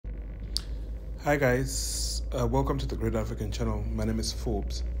Hi guys, welcome to the Great African channel. My name is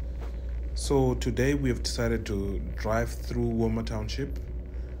Forbes. So today we have decided to drive through Walmer Township.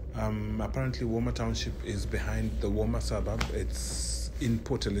 Apparently Walmer Township is behind the Walmer suburb. It's in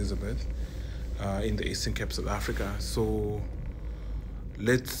Port Elizabeth, in the Eastern Cape, South Africa. So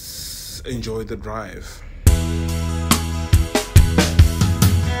let's enjoy the drive.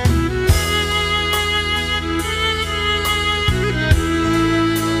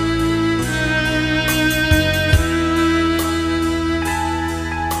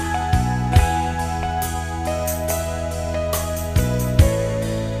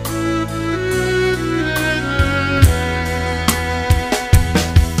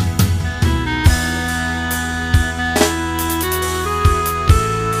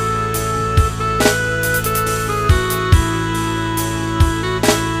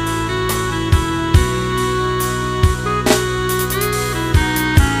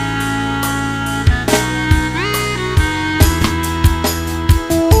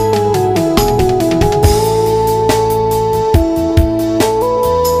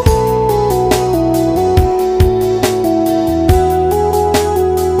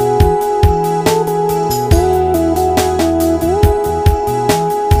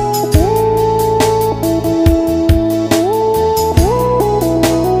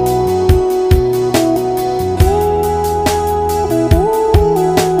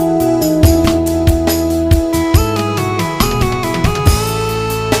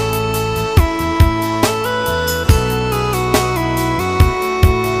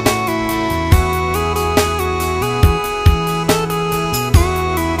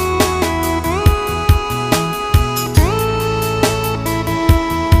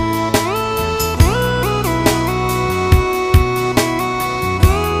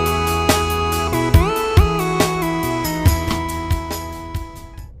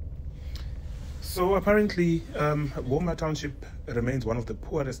 So apparently, Walmer Township remains one of the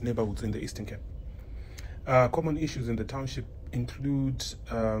poorest neighborhoods in the Eastern Cape. Common issues in the township include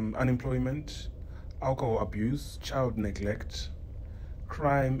unemployment, alcohol abuse, child neglect,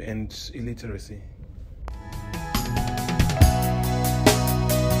 crime, and illiteracy.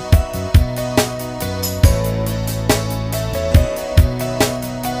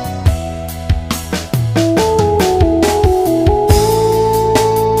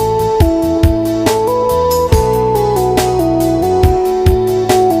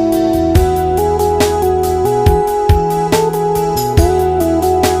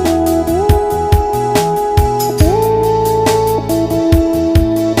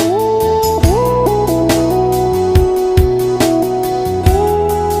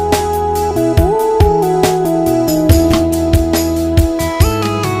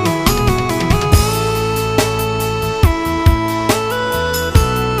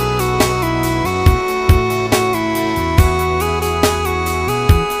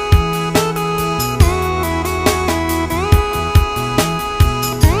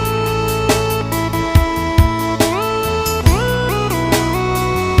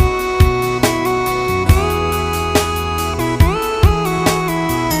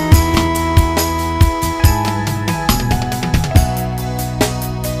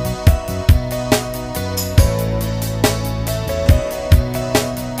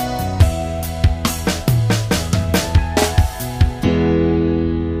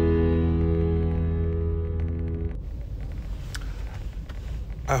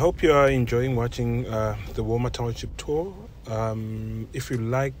 I hope you are enjoying watching the Walmer Township tour. If you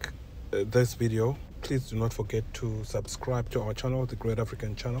like this video, please do not forget to subscribe to our channel, the Great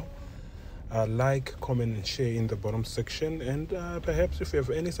African channel. Like, comment and share in the bottom section, and perhaps if you have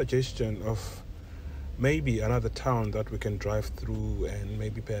any suggestion of maybe another town that we can drive through and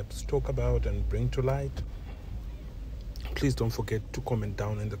maybe perhaps talk about and bring to light, please don't forget to comment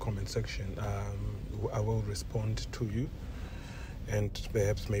down in the comment section. I will respond to you and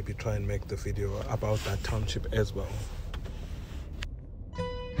perhaps maybe try and make the video about that township as well.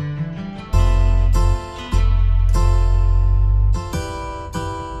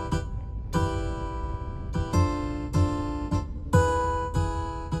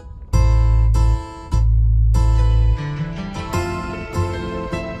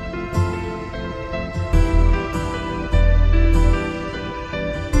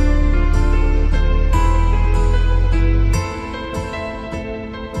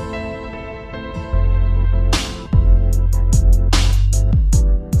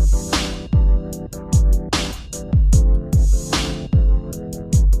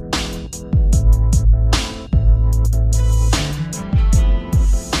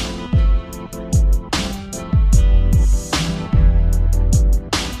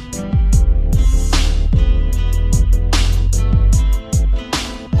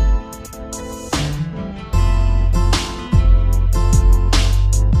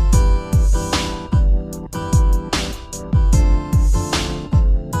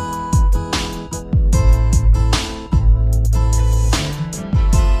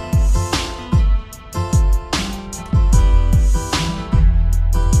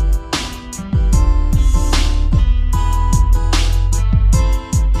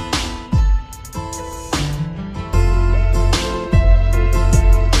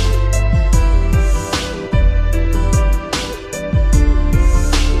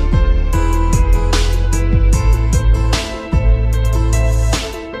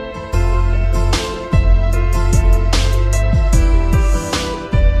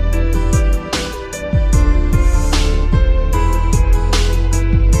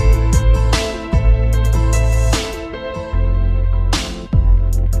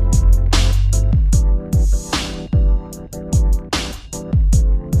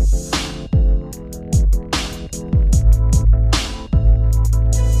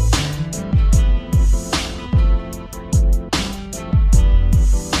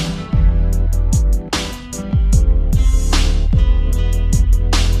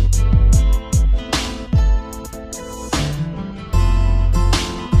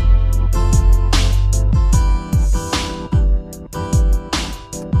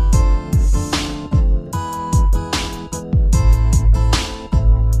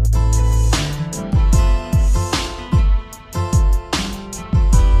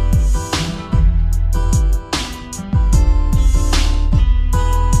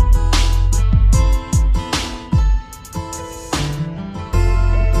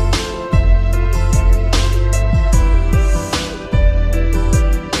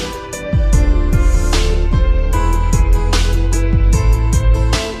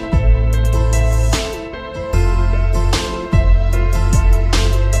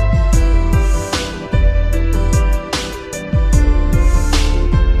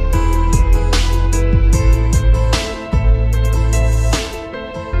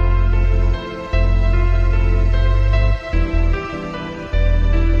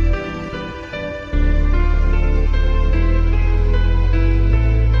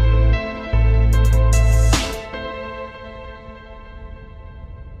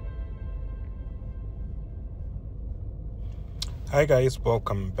 Hi guys,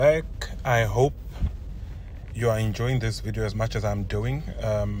 welcome back. I hope you are enjoying this video as much as I'm doing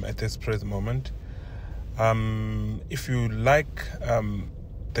at this present moment. If you like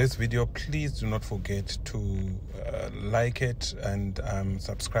this video, please do not forget to like it and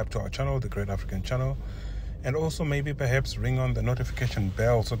subscribe to our channel, the Great African Channel, and also maybe perhaps ring on the notification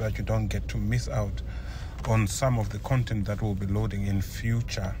bell so that you don't get to miss out on some of the content that will be loading in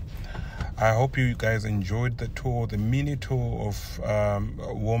future. I hope you guys enjoyed the tour, the mini tour of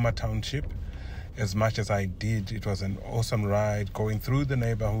Walmer Township as much as I did. It was an awesome ride, going through the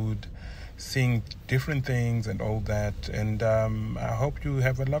neighborhood, seeing different things and all that. And I hope you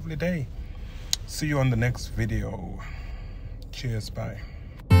have a lovely day. See you on the next video. Cheers, bye.